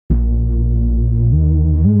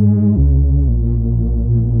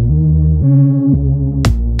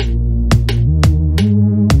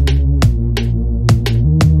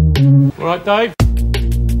right, Dave?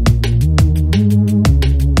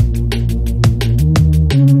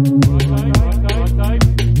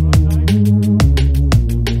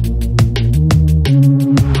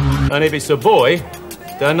 And if it's a boy,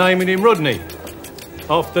 they're naming him Rodney,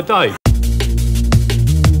 after Dave.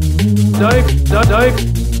 Dave.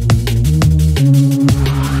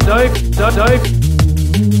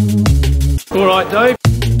 All right, Dave.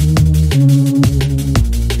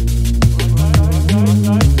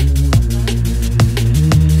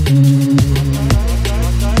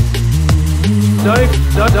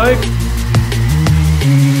 Dave.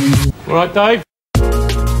 All right, Dave.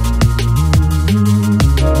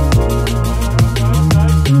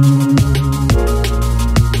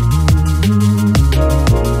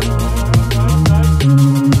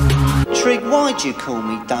 Why'd you call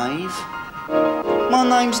me Dave? My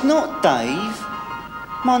name's not Dave.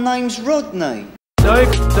 My name's Rodney. Dave.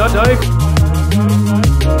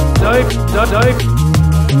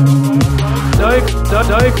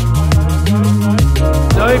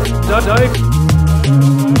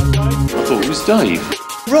 I thought it was Dave.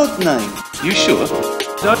 Rodney. You sure?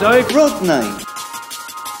 Dave. Rodney.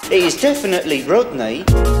 It is definitely Rodney.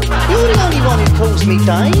 You're the only one who calls me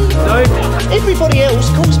Dave. Dave. Everybody else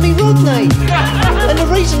calls me Rodney. And the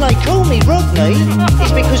reason they call me Rodney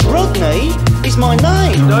is because Rodney is my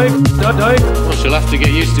name. Dave. Well, she'll have to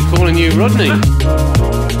get used to calling you Rodney.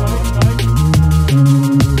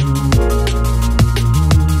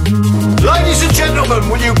 Ladies and gentlemen,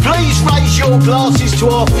 will you please raise your glasses to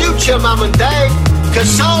our future mum and dad,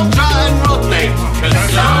 Cassandra and Rodney?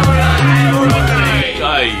 Cassandra and Rodney.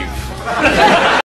 Dave.